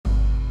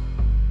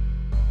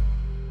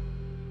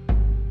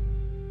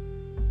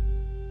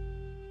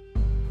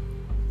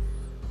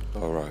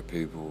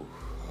people.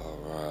 All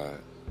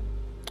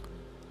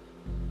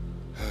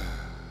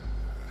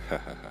right.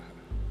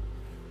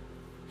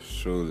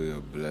 Truly a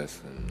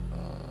blessing.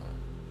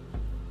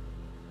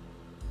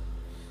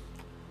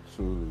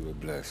 Truly a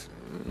blessing.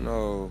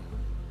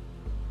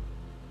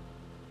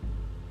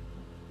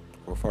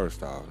 Well,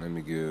 first off, let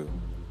me give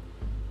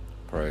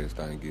praise,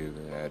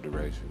 thanksgiving,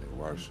 adoration, and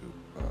worship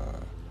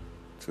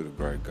to the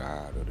great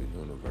God of the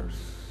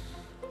universe.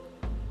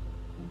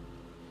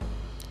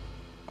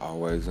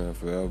 Always and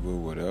forever,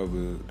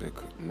 whatever the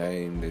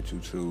name that you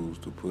choose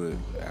to put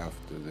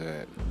after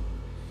that,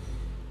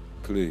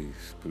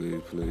 please,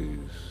 please,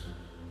 please,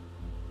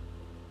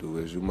 do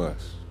as you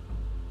must.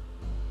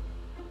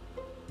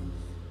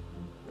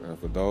 And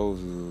for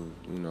those who,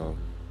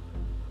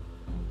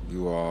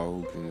 you all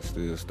who can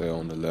still stay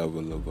on the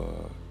level of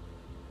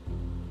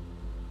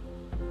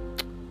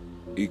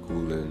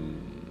equal and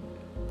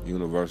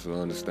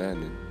universal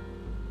understanding,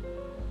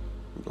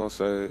 we're going to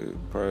say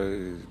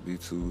praise be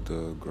to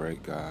the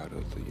great God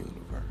of the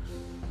universe.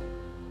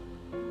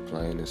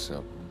 Plain and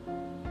simple.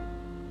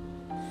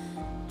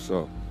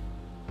 So,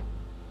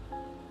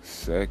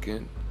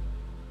 second,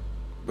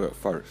 but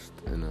first,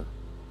 in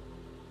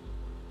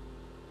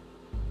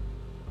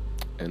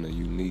a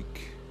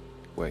unique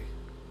way,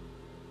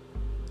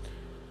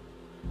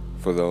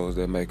 for those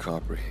that may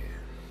comprehend,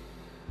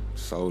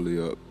 solely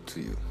up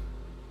to you.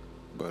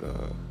 But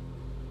I'd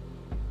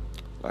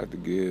like to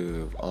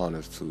give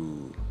honors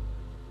to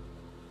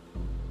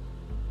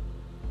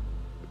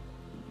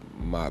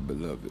my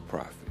beloved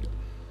prophet,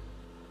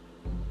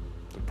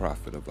 the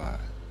prophet of I.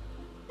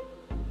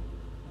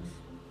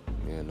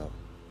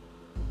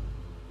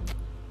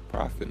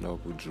 Prophet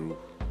Noble Drew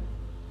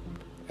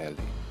Ellie.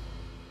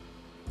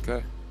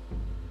 Okay?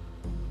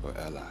 Or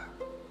Eli.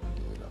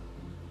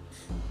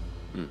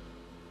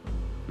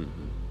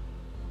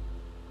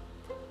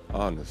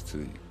 Honors to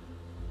you,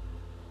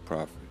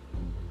 prophet.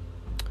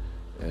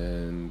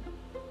 And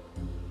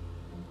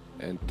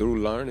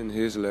through learning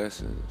his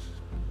lessons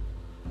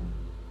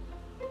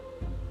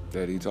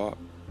that he taught,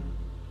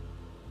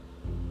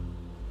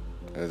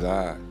 as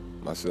I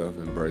myself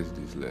embrace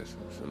these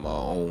lessons in my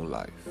own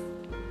life,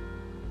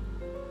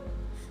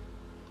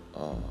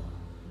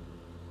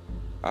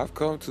 I've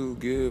come to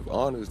give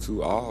honors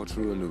to all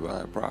true and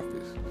divine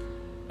prophets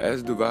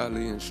as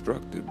divinely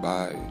instructed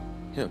by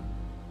him,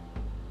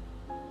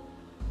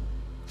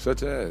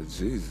 such as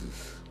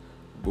Jesus,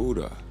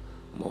 Buddha,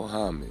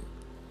 Muhammad,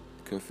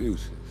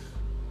 Confucius,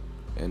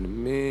 and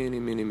many,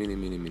 many, many,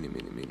 many, many,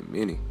 many, many,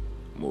 many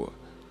more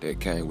that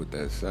came with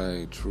that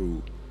same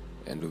true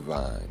and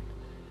divine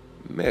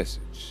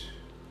message.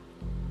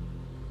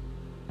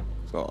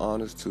 So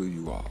honors to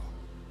you all.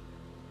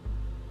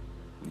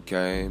 You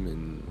came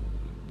and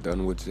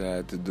done what you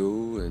had to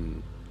do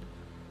and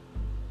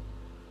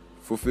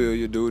fulfill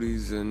your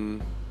duties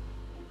and,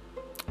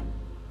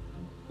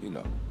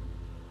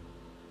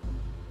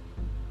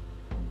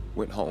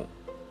 went home.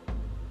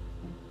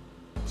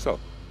 So,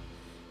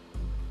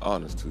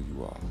 honors to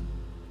you all.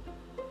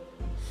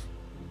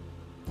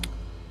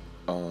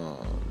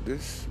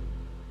 This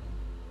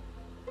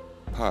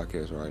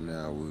podcast right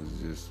now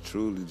was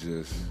truly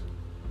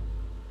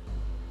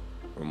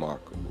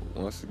remarkable.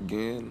 Once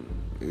again,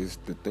 it's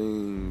the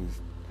things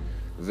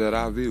that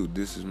I view.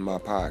 This is my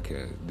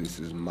podcast. This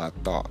is my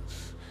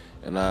thoughts.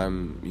 And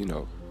I'm,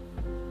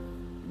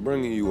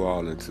 bringing you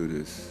all into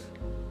this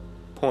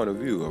point of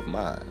view of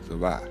mine,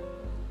 of I.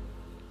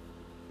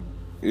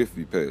 If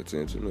you pay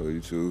attention or you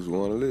choose to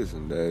want to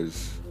listen,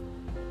 that's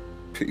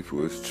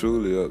people. It's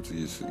truly up to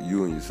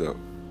you and yourself,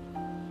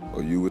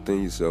 or you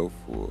within yourself,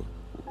 or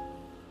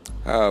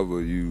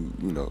however you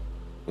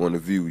want to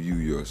view you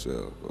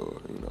yourself, or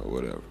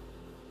whatever.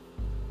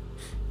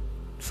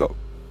 So,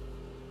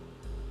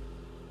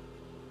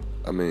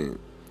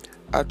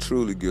 I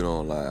truly get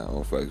online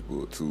on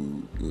Facebook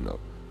to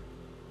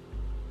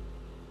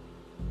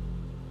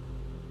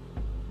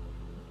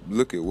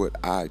look at what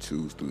I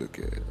choose to look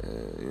at,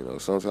 and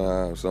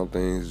sometimes some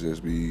things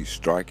just be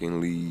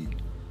strikingly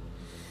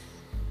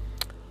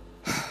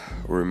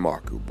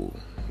remarkable.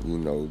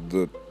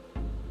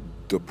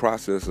 The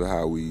process of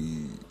how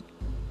we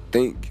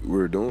think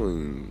we're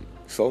doing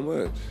so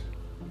much,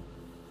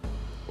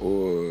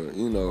 or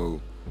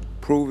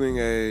proving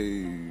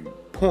a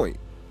point,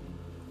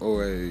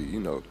 or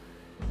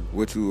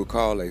what you would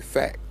call a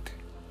fact,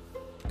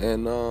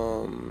 and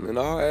in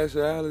all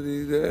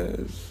actuality,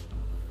 there's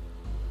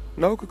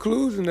no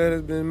conclusion that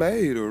has been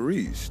made or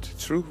reached.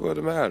 Truth of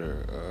the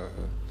matter,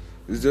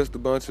 it's just a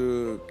bunch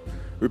of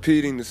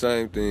repeating the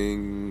same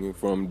thing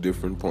from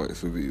different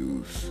points of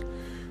views,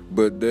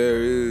 but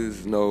there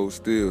is no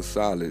still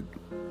solid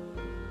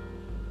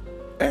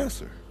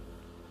answer.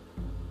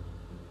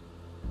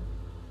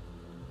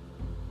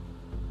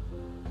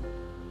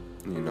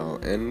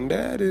 And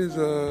that is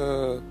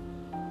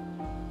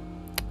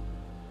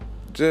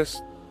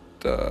just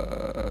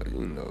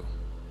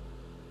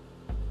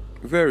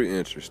very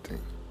interesting.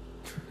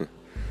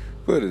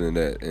 Put it in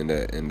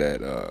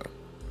that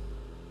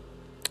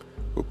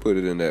we'll put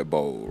it in that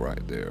bowl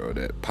right there, or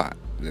that pot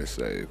let's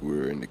say if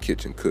we're in the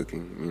kitchen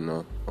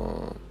cooking,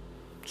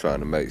 trying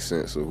to make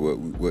sense of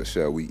what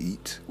shall we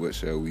eat, what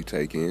shall we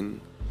take in,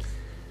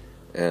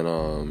 and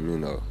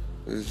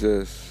it's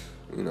just,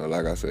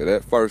 like I said,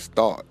 that first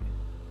thought,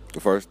 the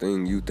first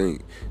thing you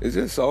think, is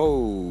just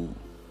so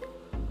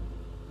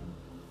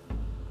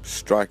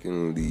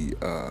strikingly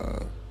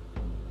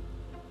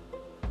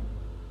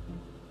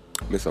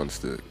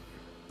misunderstood.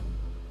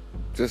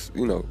 Just,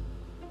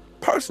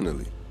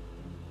 personally.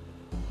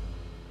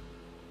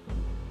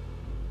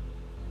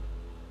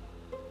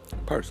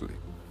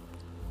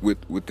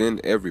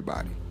 Within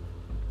everybody.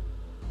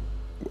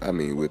 I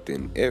mean,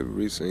 within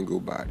every single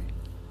body.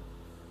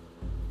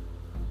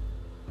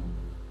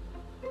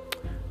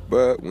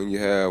 But when you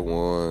have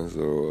ones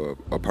or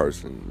a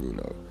person,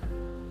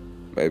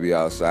 maybe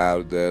outside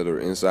of that or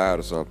inside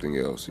of something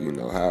else,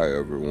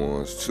 however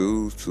ones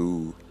choose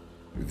to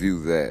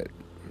view that,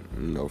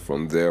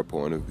 from their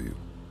point of view,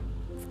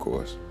 of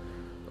course.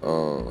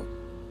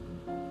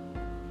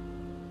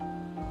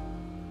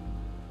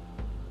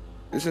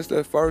 It's just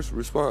that first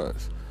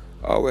response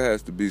always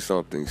has to be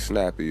something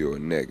snappy or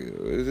negative.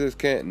 It just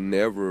can't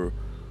never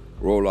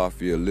roll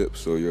off your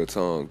lips or your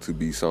tongue to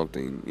be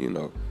something,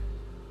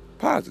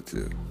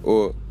 positive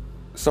or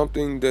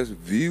something that's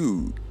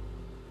viewed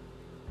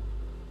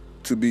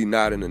to be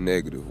not in a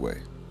negative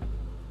way.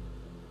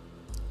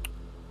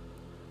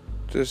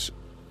 Just,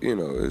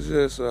 it's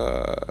just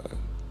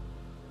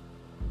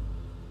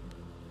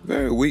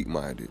very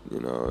weak-minded,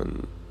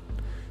 and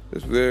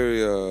it's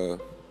very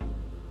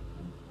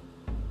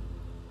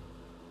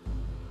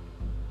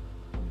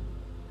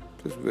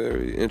just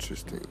very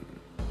interesting,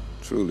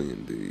 truly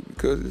indeed,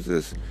 because it's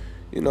just,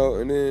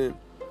 and then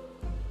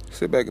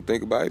sit back and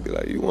think about it, be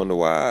like, you wonder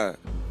why,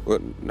 well,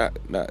 not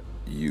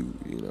you,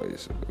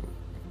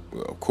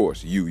 well, of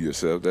course, you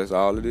yourself, that's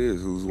all it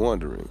is, who's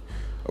wondering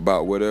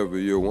about whatever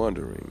you're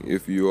wondering,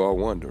 if you are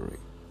wondering.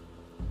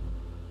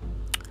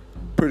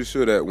 Pretty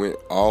sure that went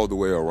all the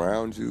way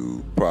around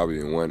you, probably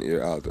in one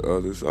ear, out the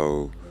other,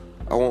 so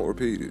I won't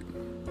repeat it.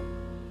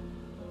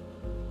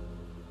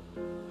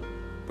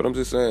 But I'm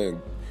just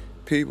saying,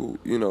 people,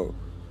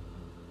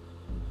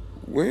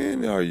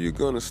 when are you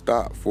going to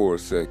stop for a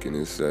second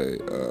and say,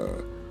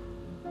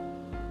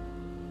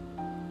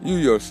 you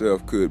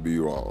yourself could be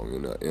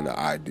wrong in an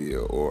idea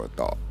or a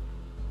thought?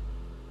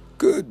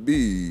 Could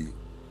be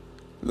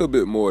a little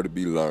bit more to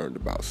be learned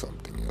about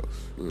something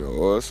else,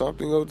 or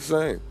something of the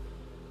same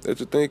that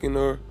you're thinking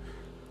or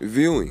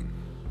viewing.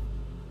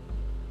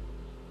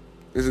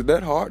 Is it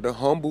that hard to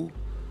humble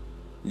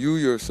you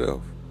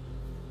yourself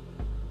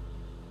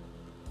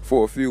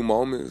for a few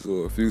moments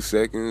or a few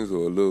seconds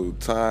or a little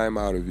time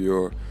out of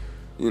your,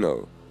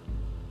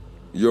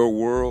 your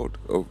world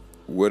of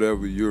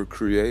whatever you're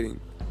creating,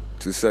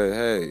 to say,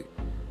 hey,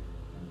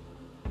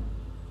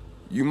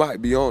 you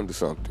might be on to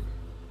something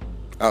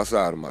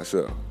outside of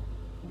myself.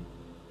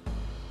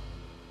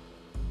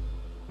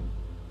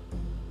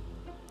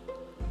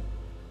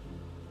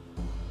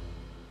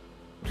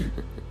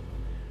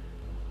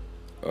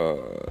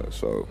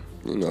 So,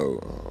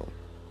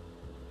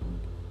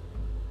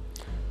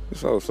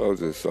 it's also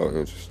just so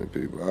interesting,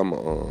 people.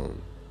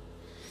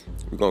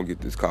 We're gonna get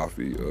this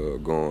coffee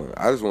going.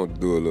 I just want to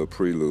do a little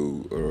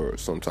prelude or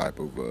some type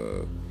of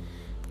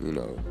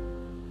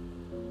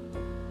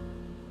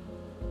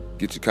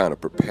get you kind of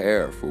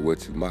prepared for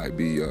what you might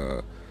be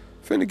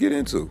finna get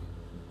into.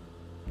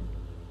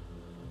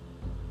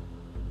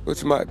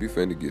 What you might be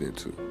finna get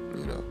into,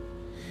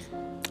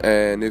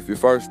 And if your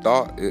first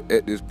thought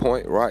at this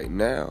point right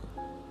now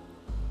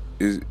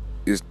is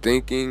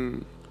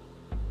thinking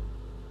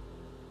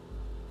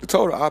the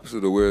total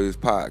opposite of where this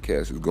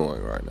podcast is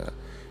going right now.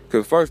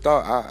 Because first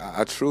thought,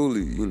 I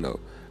truly,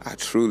 I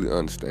truly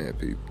understand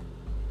people.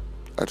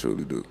 I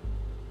truly do.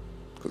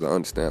 Because I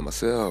understand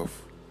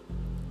myself.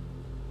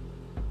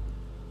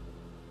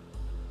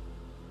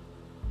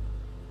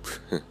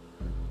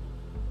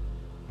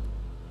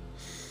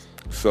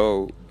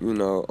 So,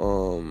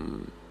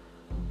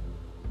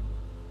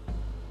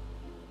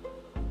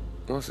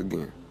 once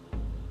again,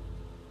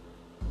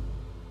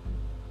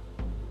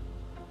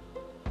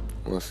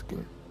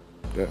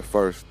 that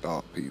first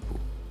thought, people.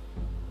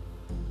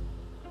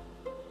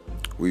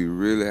 We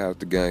really have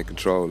to gain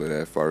control of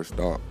that first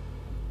thought.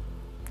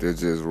 That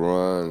just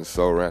runs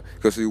so around.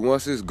 Because see,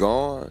 once it's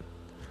gone,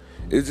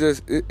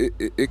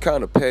 it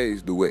kind of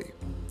paves the way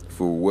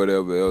for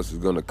whatever else is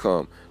going to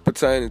come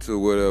pertaining to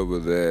whatever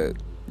that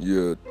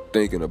you're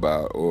thinking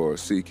about or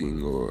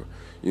seeking or,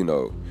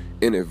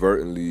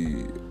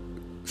 inadvertently,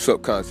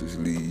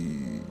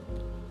 subconsciously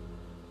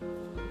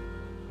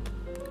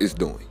is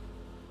doing.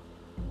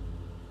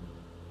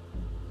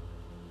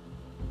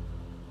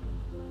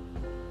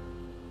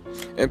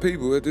 And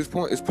people, at this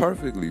point, it's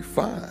perfectly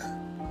fine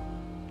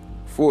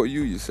for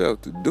you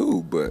yourself to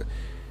do, but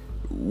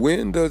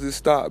when does it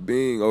stop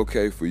being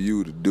okay for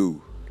you to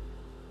do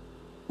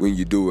when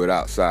you do it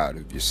outside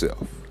of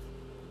yourself?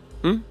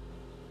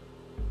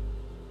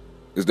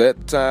 Is that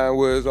the time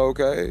where it's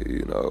okay,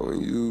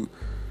 when you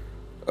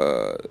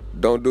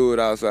don't do it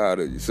outside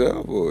of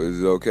yourself, or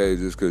is it okay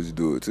just because you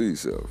do it to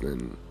yourself?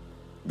 And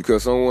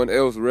because someone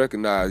else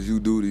recognizes you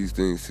do these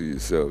things to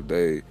yourself,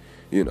 they,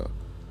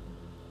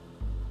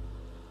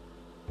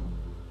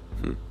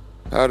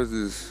 how does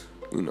this,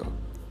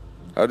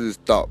 how does this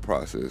thought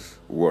process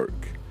work?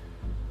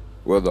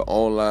 Whether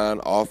online,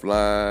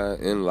 offline,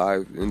 in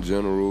life, in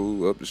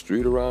general, up the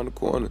street, around the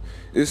corner,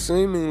 it's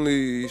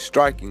seemingly,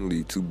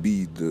 strikingly to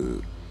be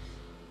the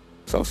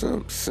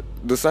same. It's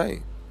the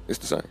same.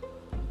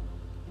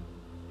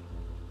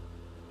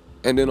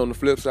 And then on the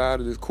flip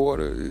side of this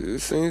quarter, it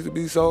seems to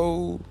be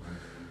so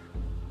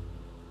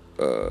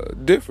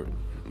different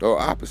or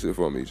opposite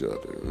from each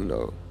other.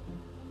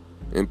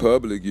 In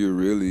public, you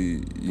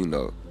really,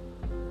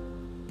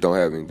 don't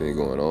have anything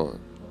going on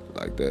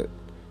like that.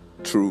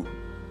 True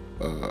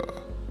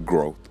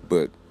growth,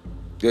 but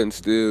then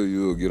still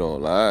you'll get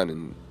online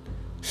and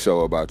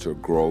show about your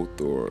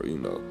growth or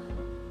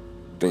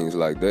things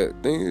like that,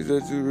 things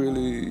that you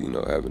really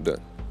haven't done.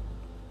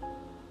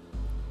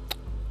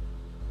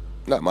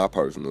 Not my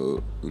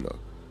personal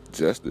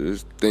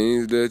gestures,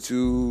 things that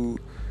you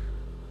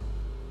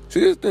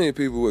see. This thing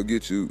people will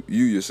get you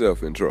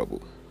yourself in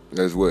trouble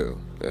as well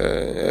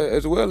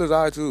as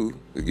I too.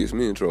 It gets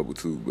me in trouble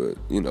too, but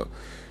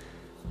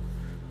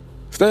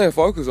staying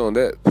focused on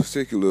that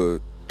particular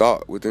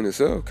thought within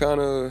itself kind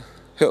of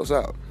helps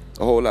out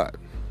a whole lot.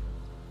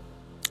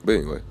 But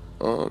anyway,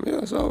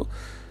 so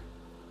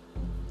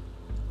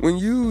when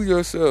you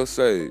yourself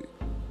say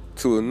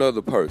to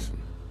another person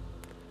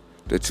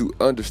that you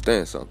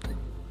understand something,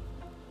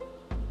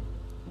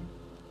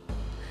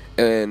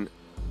 and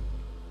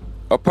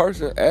a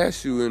person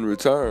asks you in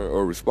return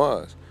or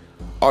response,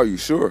 "Are you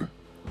sure?"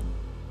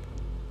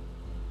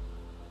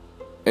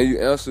 And you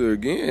answer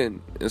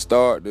again and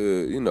start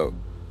to,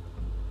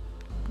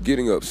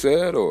 getting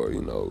upset or,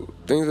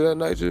 things of that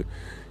nature,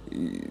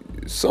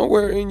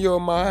 somewhere in your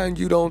mind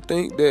you don't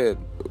think that,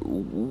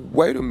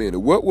 wait a minute,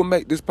 what would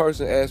make this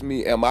person ask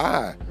me, am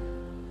I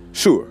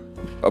sure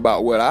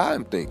about what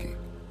I'm thinking?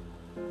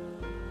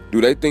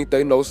 Do they think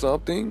they know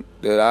something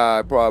that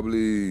I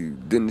probably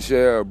didn't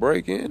share or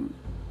break in?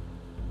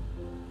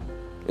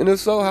 And if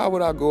so, how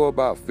would I go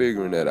about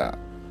figuring that out?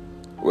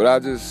 Would I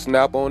just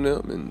snap on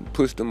them and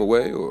push them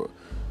away, or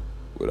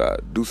would I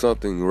do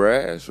something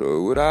rash,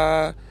 or would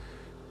I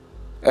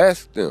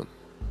ask them,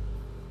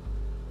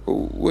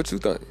 what you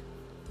think?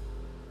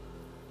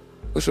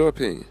 What's your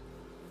opinion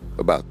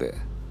about that?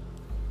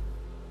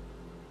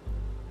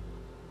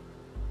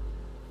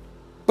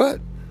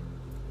 But,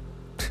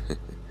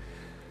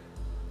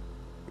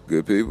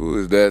 good people,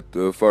 is that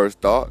the first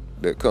thought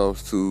that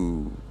comes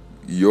to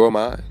your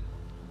mind?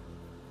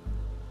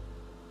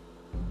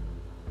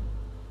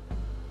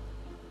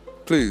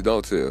 Please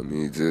don't tell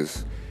me.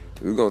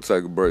 We're going to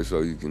take a break so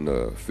you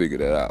can figure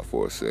that out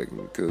for a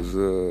second. Because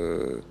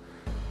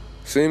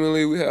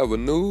seemingly we have a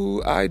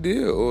new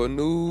idea or a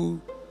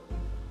new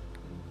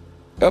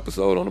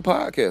episode on the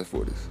podcast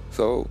for this.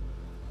 So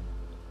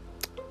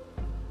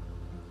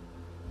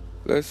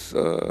let's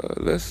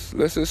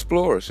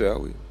explore,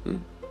 shall we?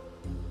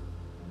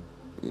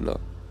 I'm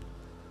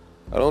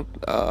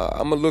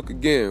gonna look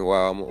again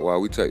while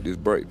we take this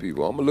break,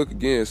 people. I'm gonna look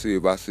again and see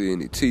if I see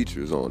any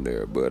teachers on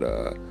there, but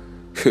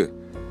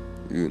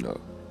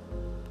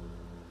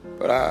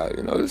but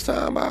this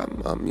time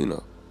I'm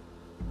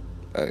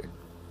hey,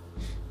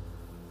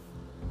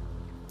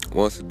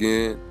 once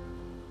again,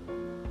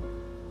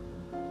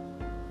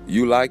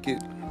 you like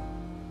it,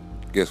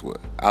 guess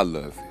what? I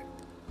love it.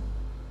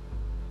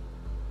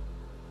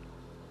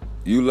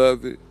 You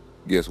love it,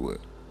 guess what?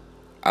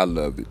 I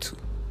love it too.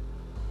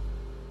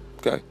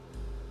 Okay?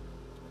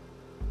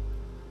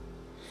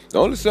 The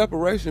only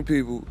separation,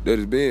 people, that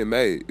is being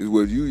made is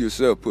what you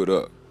yourself put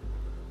up.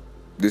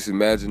 This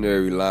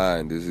imaginary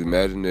line, this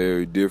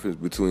imaginary difference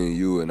between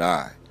you and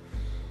I.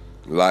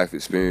 Life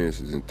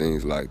experiences and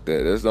things like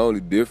that. That's the only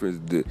difference.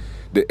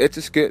 The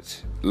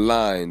Etch-a-Sketch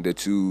line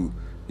that you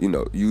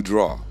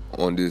draw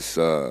on this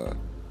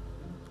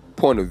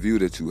point of view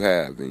that you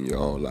have in your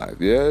own life.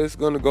 Yeah, it's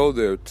going to go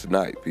there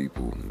tonight,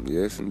 people.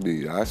 Yes,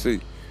 indeed. I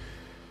see.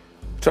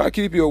 Try to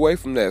keep you away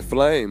from that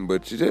flame,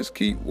 but you just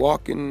keep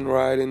walking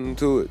right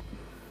into it.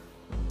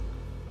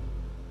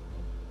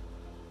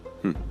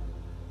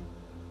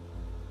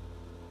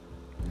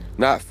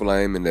 Not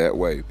flaming that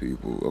way,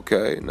 people,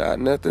 okay? Not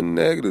nothing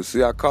negative.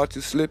 See, I caught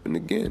you slipping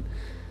again.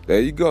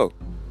 There you go.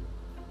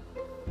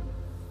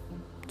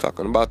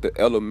 Talking about the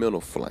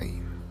elemental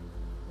flame.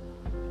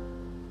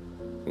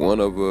 One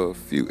of a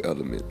few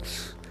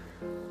elements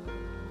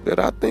that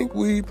I think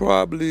we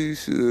probably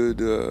should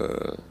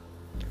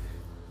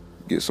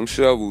get some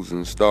shovels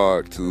and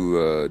start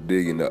to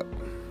digging up.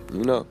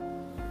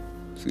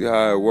 See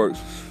how it works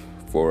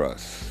for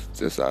us,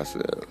 just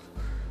ourselves.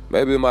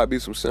 Maybe it might be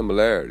some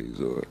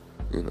similarities or,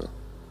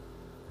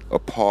 a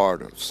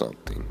part of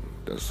something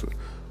that's a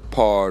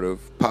part of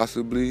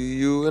possibly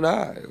you and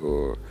I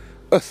or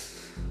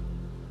us.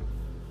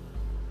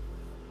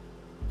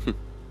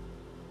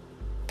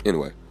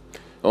 Anyway,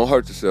 Don't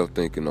hurt yourself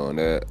thinking on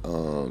that.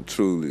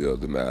 Truly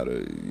of the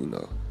matter,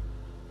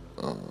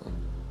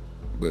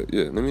 But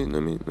yeah, let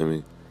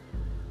me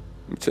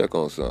check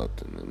on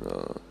something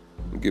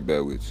and get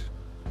back with you.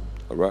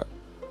 All right.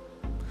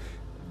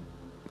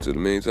 Till the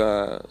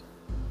meantime,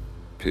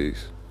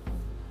 peace.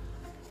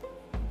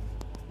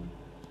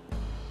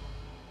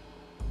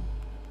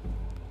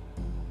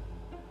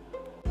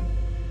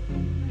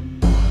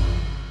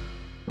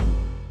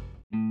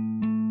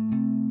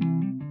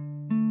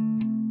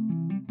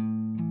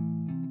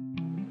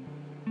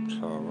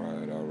 All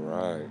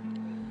right.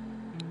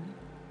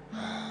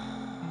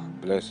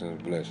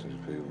 Blessings,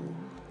 people.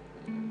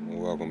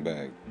 Welcome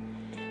back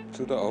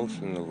to the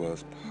Ocean of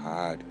Us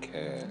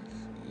podcast.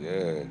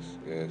 Yes.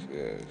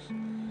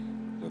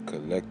 The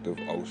collective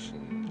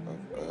ocean of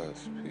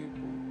us,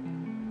 people.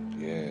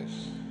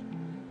 Yes.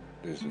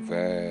 This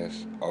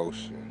vast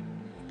ocean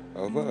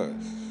of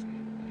us.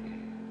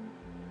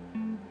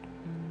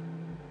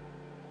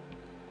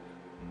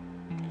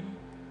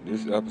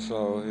 This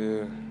episode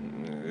here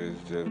is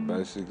just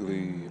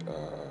basically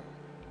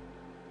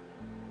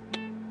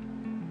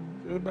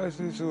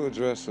to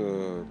address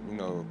a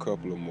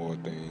couple of more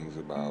things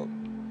about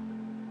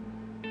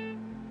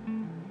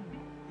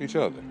each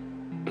other.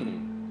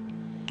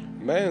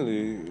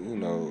 Mainly,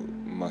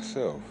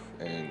 myself.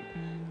 And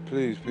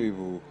please,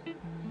 people,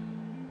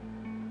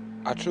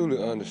 I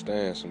truly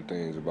understand some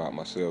things about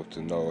myself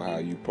to know how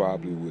you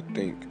probably would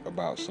think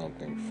about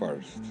something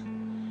first.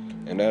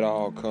 And that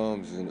all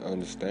comes in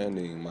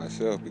understanding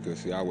myself because,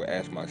 see, I would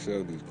ask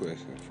myself these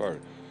questions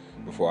first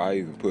before I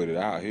even put it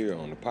out here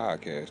on the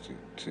podcast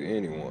to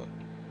anyone.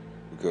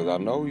 Because I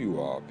know you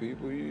all,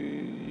 people,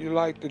 you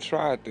like to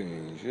try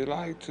things. You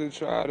like to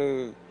try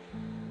to,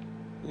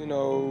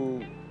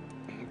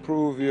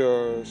 prove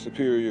your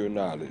superior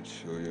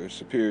knowledge or your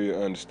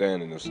superior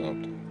understanding of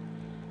something.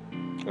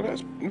 And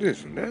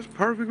that's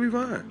perfectly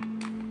fine.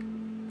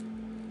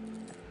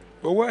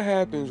 But what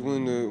happens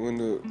when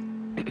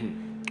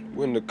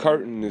the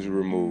curtain is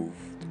removed,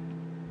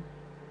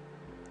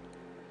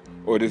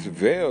 or this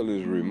veil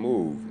is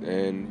removed,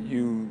 and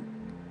you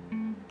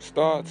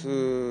start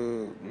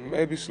to,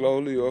 maybe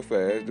slowly or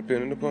fast,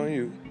 depending upon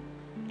you,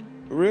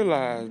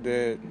 realize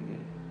that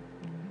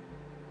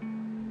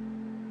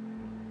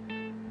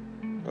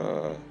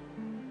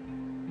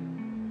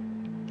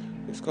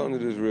it's come to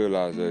this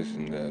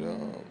realization that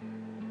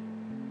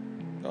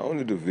the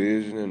only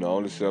division and the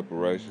only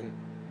separation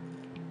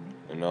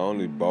and the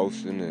only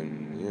boasting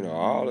and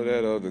all of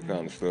that other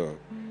kind of stuff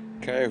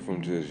came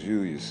from just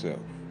you yourself.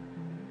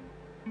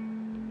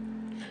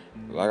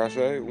 Like I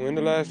say, when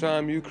the last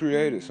time you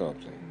created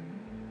something?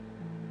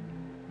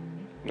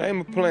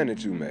 Name a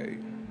planet you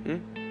made.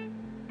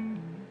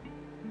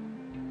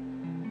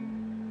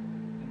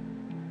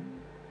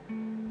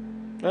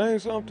 Name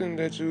something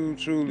that you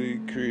truly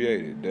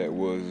created that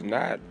was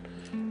not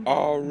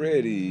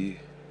already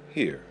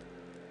here.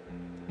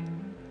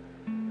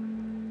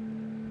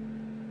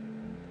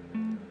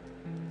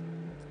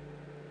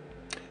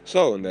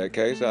 So in that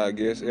case, I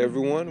guess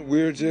everyone,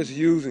 we're just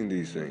using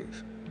these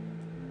things.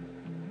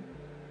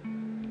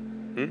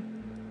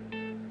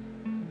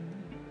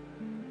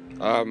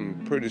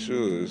 I'm pretty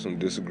sure there's some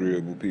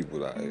disagreeable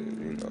people out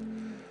here,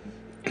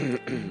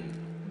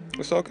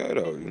 It's okay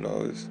though,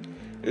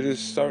 it is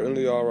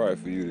certainly alright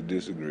for you to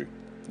disagree.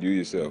 You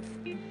yourself.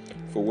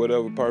 For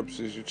whatever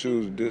purposes you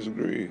choose to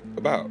disagree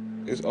about.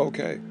 It's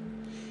okay.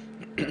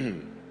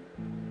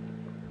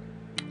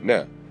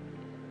 Now,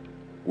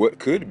 what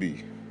could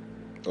be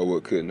or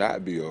what could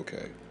not be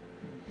okay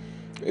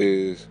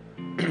is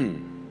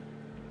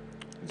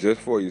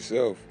just for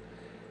yourself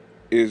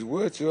is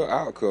what your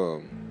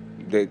outcome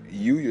that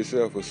you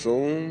yourself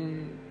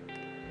assume,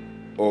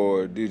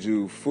 or did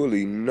you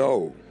fully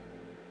know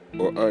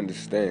or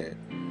understand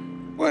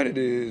what it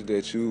is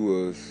that you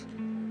was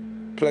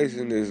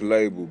placing this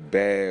label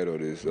bad, or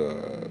this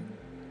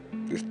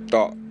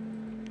thought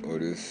or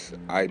this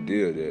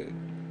idea that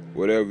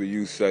whatever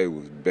you say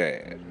was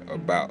bad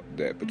about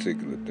that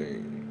particular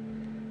thing.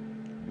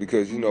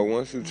 Because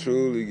once you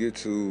truly get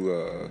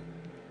to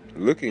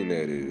looking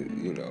at it,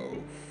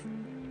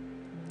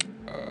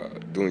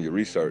 doing your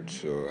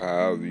research or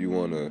however you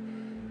want to,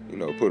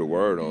 put a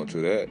word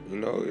onto that,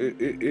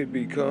 it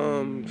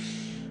becomes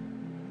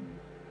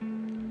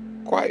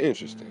quite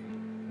interesting.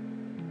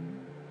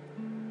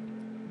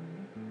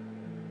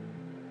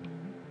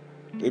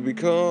 It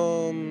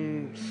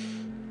becomes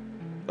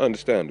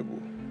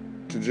understandable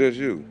to just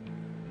you.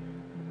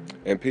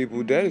 And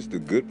people, that is the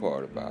good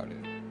part about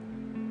it.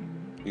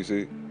 You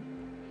see?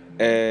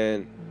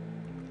 And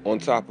on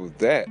top of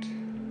that,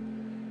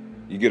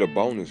 you get a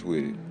bonus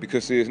with it.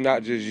 Because see, it's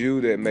not just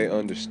you that may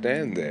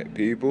understand that,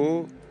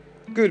 people.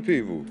 Good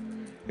people.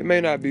 It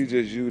may not be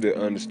just you that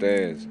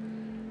understands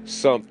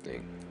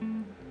something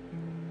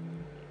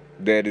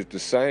that is the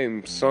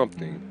same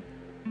something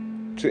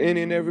to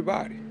any and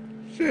everybody.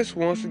 Just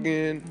once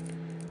again,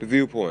 the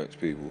viewpoints,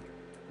 people.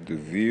 The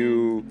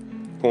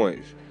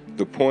viewpoints.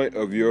 The point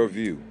of your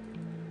view.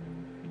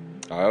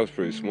 Oh, that was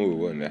pretty smooth,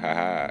 wasn't it? Ha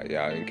ha.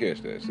 Y'all didn't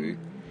catch that, see?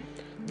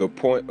 the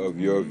point of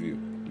your view.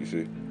 You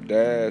see,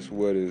 that's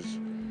what it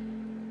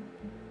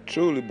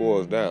truly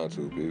boils down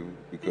to, people.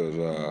 Because,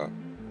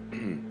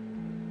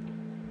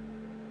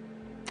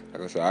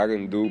 like I said, I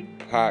can do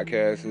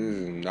podcasts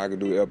and I can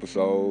do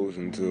episodes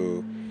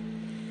until,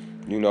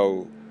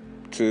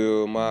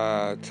 till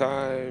my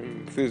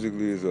time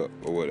physically is up,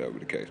 or whatever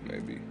the case may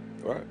be,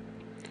 right?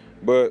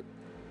 But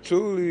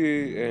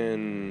truly,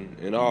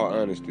 in all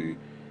honesty,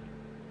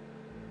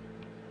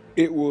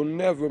 it will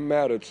never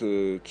matter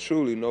to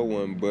truly no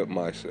one but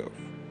myself.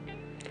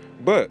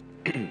 But,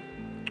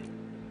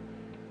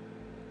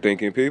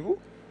 thinking people,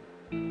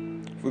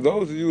 for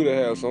those of you that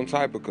have some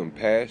type of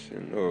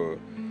compassion or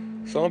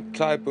some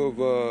type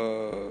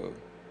of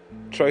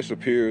trace of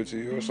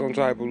purity or some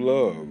type of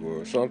love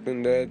or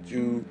something that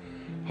you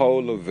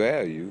hold of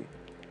value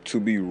to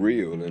be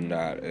real and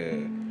not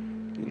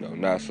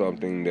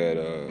something that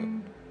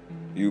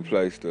you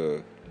placed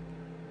a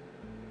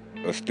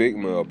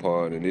stigma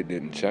upon and it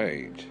didn't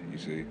change. You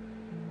see,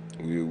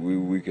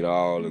 we could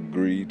all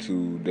agree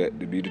to that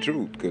to be the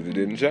truth because it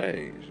didn't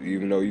change.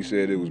 Even though you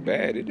said it was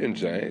bad, it didn't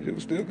change. It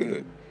was still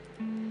good.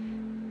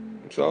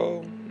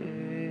 So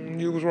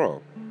you was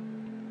wrong.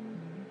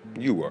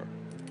 You were.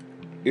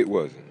 It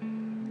wasn't.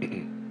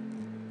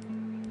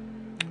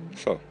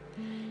 So,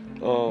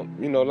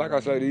 like I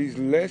say, these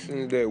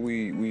lessons that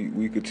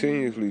we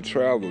continuously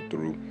travel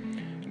through,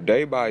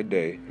 day by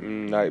day,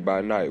 night by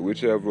night,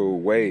 whichever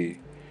way,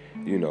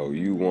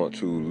 you want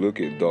to look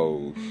at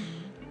those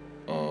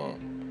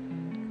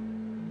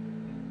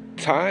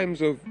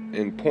times of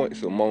and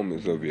points or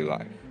moments of your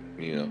life.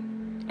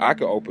 I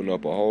could open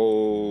up a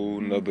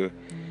whole nother,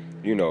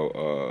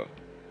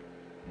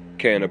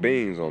 can of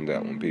beans on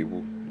that one,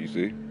 people. You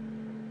see?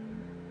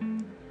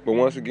 But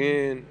once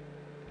again,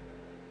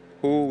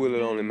 who will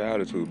it only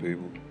matter to,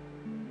 people?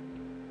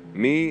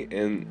 Me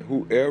and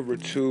whoever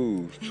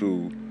choose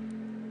to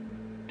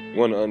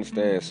want to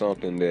understand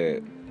something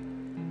that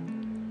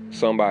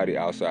somebody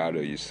outside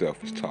of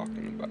yourself is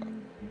talking about.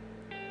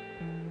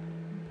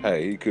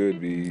 Hey, he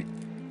could be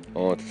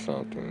onto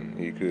something.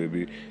 He could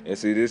be. And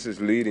see, this is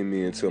leading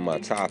me into my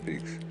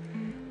topics,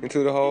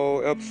 into the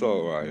whole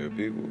episode right here,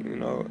 people.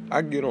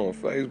 I get on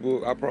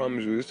Facebook, I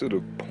promise you, it's to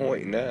the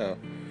point now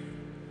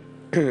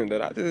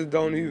that I just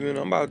don't even,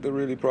 I'm about to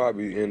really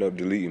probably end up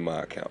deleting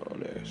my account on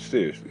there.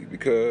 Seriously,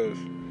 because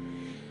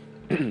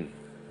in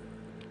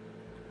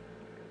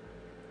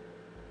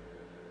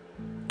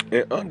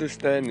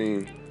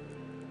understanding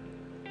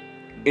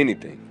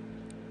anything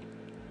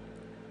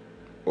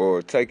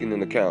or taking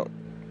into account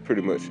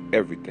pretty much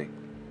everything,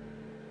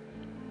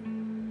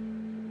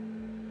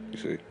 you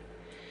see,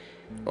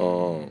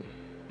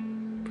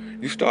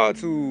 you start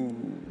to,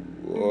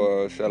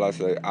 or shall I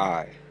say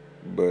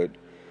but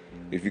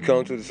if you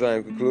come to the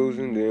same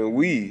conclusion, then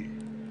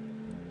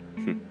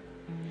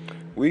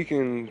we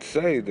can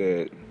say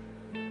that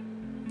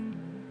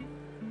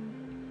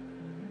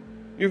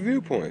your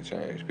viewpoint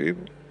changed,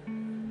 people.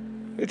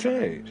 It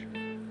changed.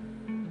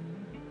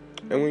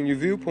 And when your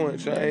viewpoint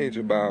changed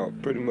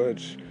about pretty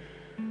much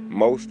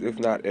most, if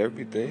not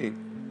everything,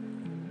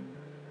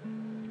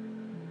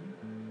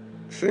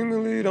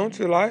 seemingly don't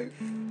your life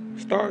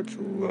start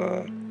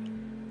to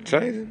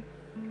changing?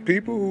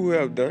 People who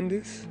have done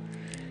this,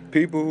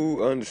 people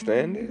who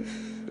understand this,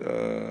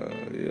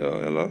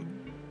 hello?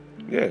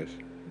 Yes.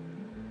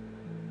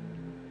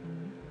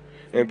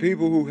 And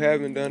people who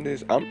haven't done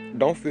this,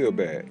 don't feel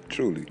bad,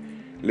 truly.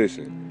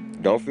 Listen,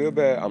 don't feel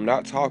bad. I'm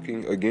not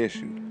talking against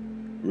you.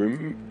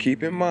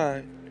 Keep in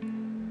mind,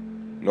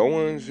 no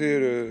one's here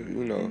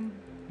to,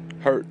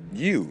 hurt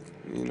you,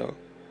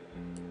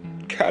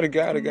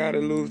 Gotta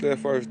lose that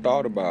first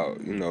thought about,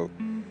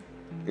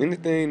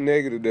 anything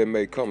negative that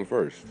may come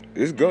first.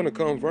 It's gonna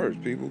come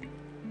first, people.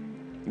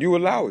 You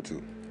allow it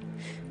to.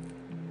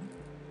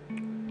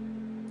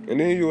 And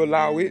then you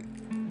allow it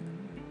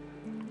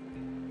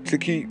to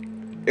keep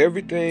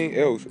everything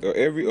else or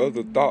every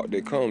other thought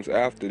that comes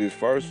after this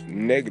first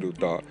negative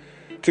thought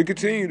to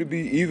continue to be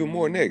even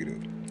more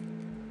negative.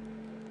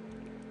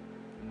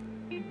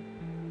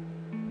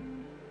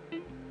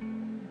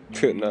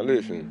 Now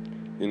listen,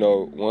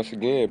 once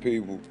again,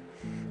 people,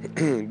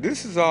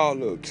 this is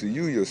all up to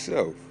you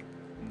yourself.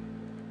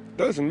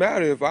 Doesn't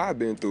matter if I've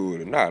been through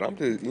it or not. I'm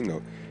just,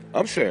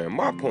 I'm sharing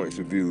my points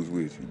of views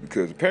with you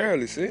because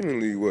apparently,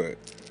 seemingly, what?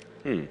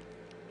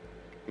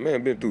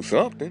 Man, been through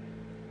something.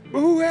 But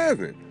who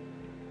haven't?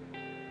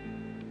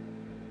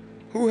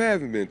 Who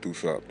haven't been through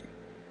something?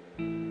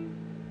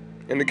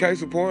 And the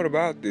case in point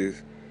about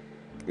this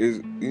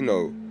is,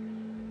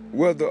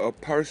 whether a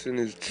person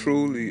is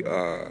truly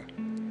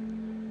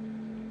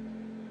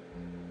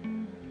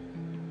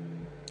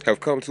have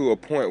come to a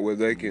point where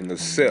they can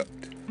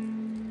accept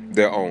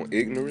their own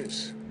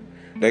ignorance,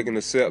 they can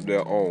accept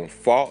their own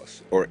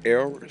faults or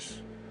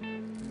errors,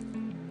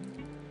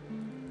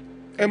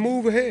 and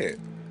move ahead.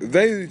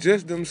 They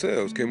just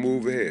themselves can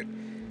move ahead,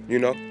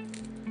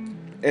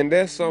 And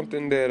that's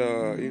something that,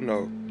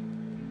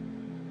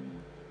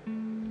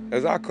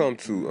 as I come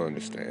to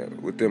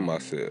understand within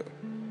myself,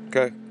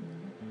 okay?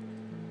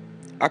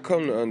 I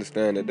come to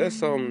understand that that's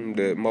something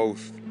that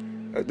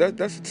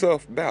that's a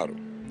tough battle.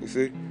 You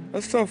see,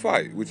 that's a tough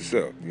fight with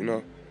yourself.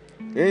 It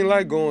ain't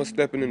like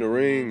stepping in the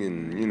ring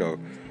and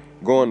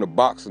going to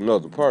box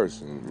another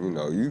person.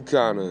 You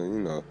kind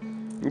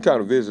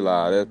of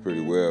visualize that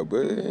pretty well.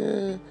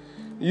 But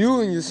you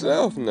and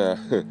yourself now,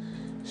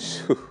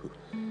 shoot,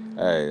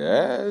 hey,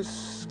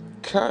 that's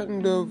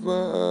kind of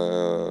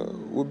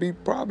would be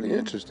probably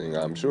interesting.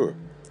 I'm sure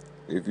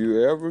if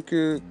you ever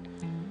could,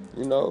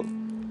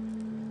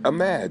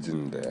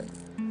 imagine that.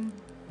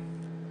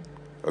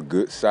 A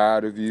good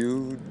side of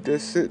you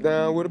just sit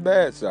down with a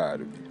bad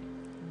side of you.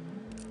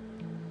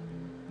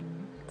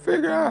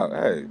 Figure out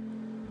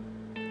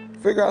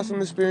some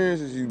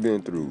experiences you've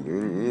been through.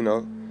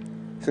 And,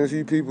 since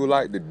you people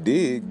like to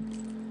dig,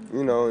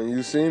 and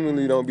you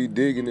seemingly don't be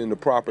digging in the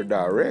proper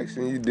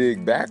direction, you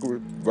dig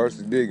backward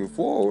versus digging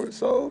forward.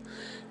 So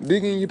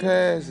dig in your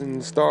past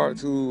and start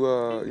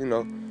to,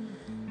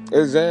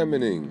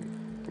 examining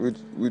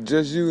with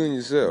just you and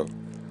yourself.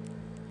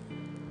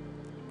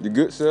 Your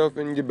good self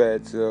and your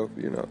bad self,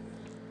 and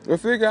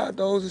figure out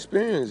those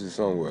experiences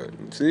somewhat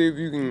and see if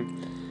you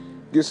can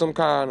get some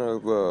kind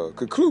of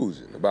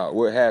conclusion about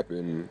what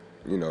happened,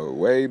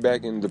 way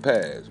back in the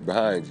past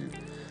behind you,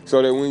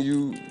 so that when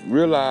you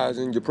realize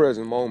in your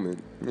present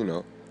moment,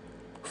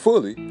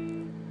 fully,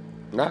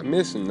 not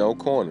missing no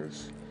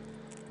corners,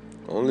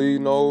 don't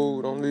leave a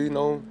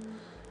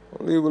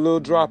little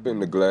drop in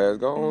the glass.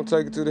 Go on,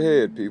 take it to the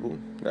head, people.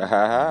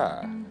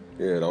 Yeah,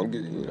 don't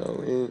get,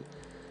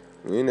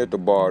 we ain't at the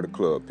bar or the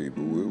club,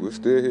 people. We're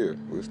still here.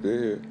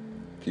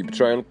 Keep your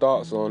train of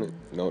thoughts on it.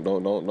 Don't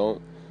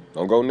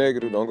go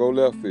negative. Don't go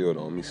left field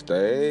on me.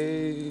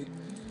 Stay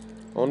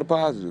on the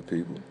positive,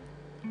 people.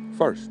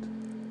 First.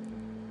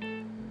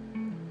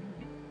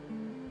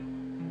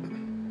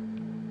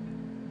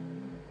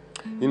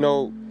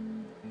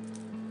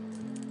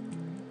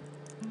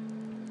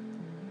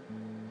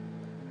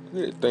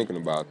 Thinking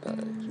about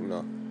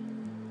things,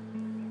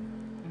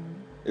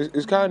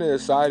 It's kind of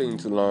exciting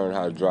to learn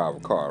how to drive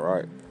a car,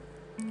 right?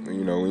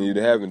 When you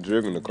haven't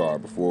driven a car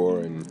before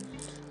and,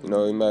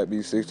 it might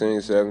be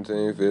 16,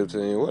 17,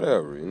 15,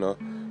 whatever,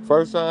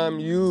 First time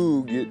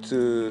you get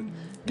to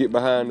get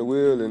behind the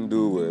wheel and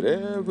do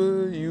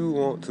whatever you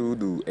want to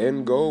do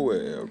and go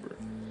wherever.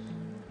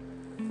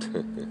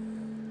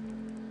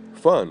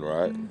 Fun,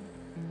 right?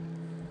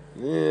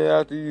 Yeah,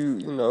 after you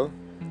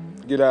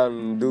get out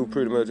and do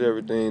pretty much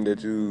everything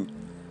that you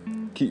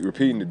keep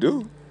repeating to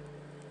do,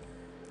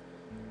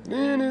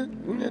 then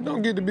it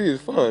don't get to be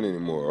as fun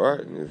anymore,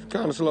 right? It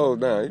kind of slows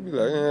down. You be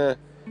like,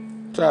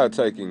 try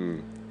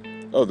taking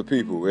other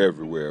people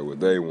everywhere where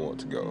they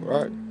want to go,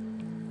 right?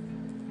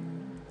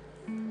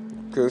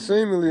 Because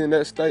seemingly in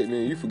that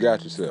statement, you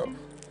forgot yourself.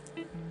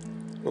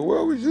 Well,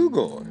 where was you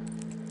going?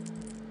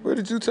 Where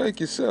did you take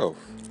yourself?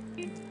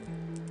 You're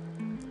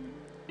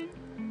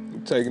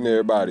taking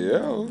everybody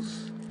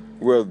else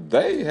where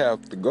they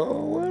have to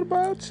go. What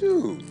about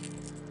you?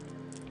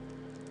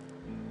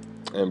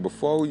 And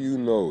before you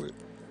know it,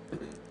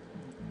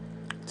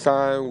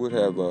 time would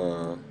have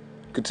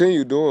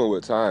continued doing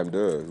what time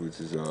does, which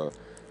is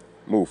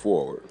move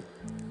forward,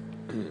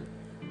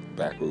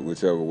 backward,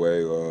 whichever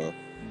way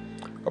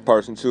a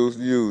person chooses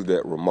to use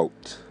that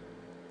remote.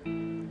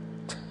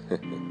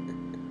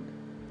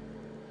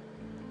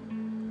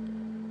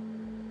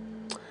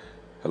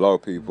 Hello,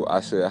 people.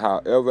 I said,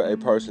 however a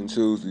person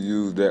chooses to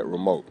use that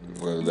remote,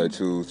 whether they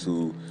choose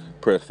to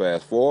press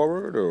fast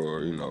forward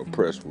or,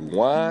 press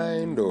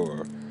rewind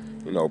or,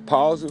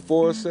 pause it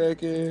for a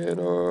second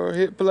or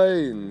hit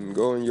play and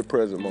go in your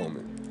present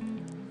moment.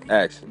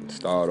 Action.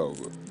 Start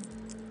over.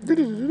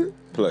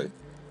 Play.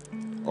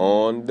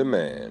 On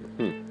demand.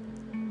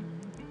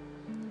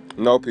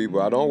 No,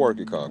 people, I don't work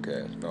at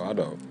Comcast. No, I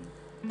don't.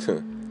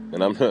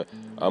 And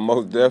I'm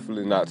most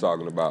definitely not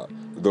talking about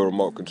the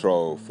remote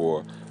control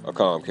for a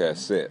Comcast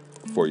set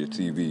for your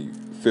TV,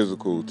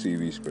 physical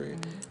TV screen.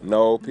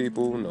 No,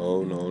 people,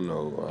 no.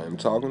 I'm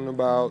talking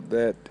about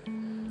that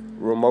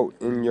remote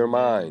in your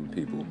mind,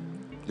 people.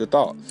 Your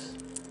thoughts.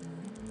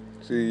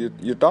 See,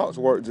 your thoughts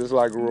work just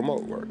like a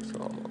remote works,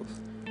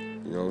 almost.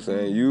 You know what I'm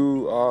saying?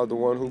 You are the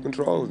one who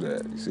controls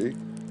that, you see?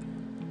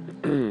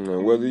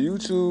 And whether you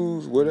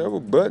choose whatever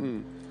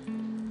button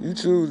you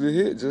choose to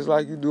hit, just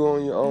like you do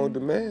on your own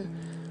demand,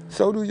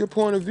 so do your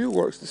point of view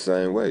works the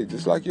same way.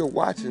 Just like you're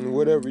watching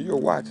whatever you're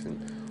watching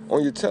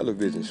on your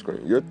television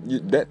screen.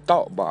 That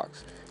thought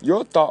box.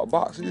 Your thought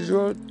box is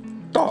your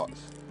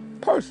thoughts,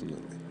 personally.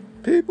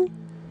 People,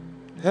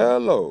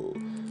 hello.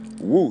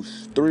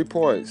 Whoosh, 3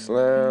 points,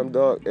 slam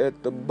dunk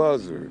at the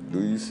buzzer.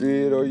 Do you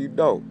see it or you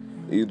don't?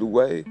 Either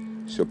way,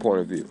 it's your point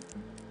of view.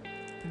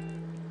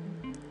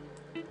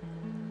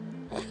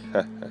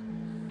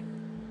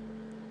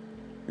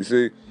 You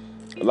see,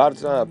 a lot of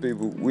times,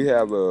 people, we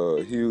have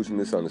a huge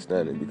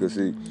misunderstanding because,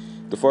 see,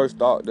 the first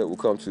thought that will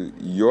come to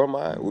your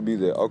mind will be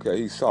that, okay,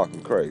 he's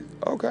talking crazy.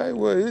 Okay,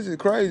 well, is it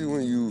crazy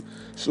when you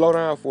slow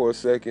down for a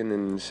second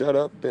and shut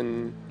up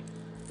and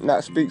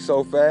not speak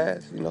so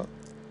fast?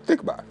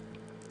 Think about it.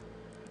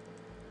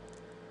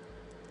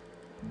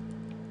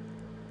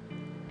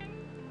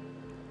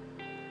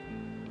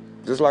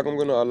 Just like I'm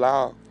going to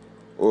allow,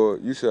 or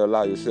you should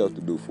allow yourself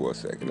to do for a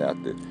second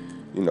after,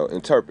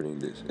 interpreting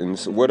this. In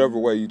whatever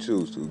way you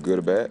choose to, good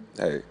or bad,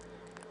 hey,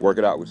 work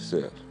it out with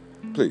yourself.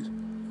 Please.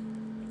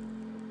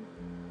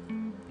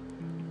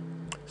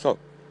 So,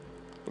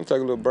 let's take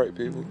a little break,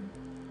 people.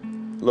 A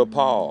little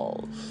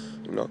pause,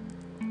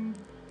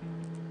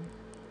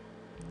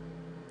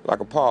 Like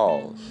a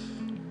pause.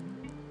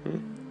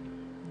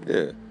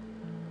 Yeah.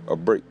 A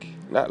break.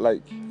 Not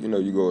like,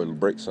 you go and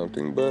break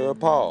something, but a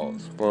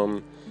pause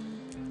from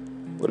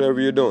whatever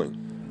you're doing.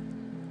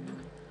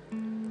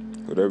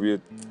 Whatever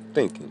you're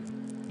thinking.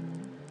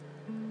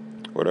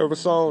 Whatever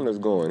song that's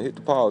going, hit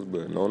the pause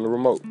button on the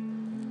remote.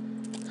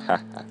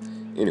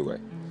 Anyway,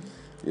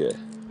 yeah.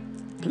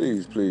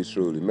 Please,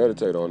 truly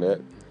meditate on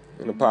that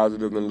in a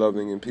positive and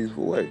loving and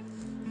peaceful way.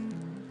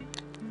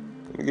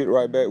 Let me get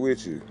right back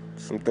with you.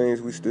 Some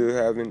things we still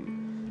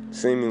haven't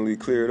seemingly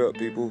cleared up,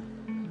 people.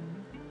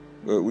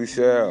 But we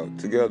shall,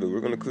 together,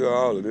 we're going to clear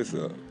all of this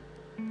up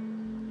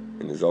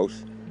in this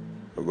ocean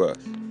of us.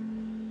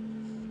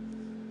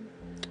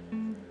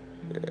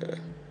 Yeah.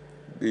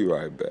 Be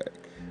right back.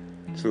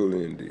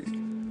 Truly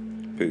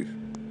indeed. Peace.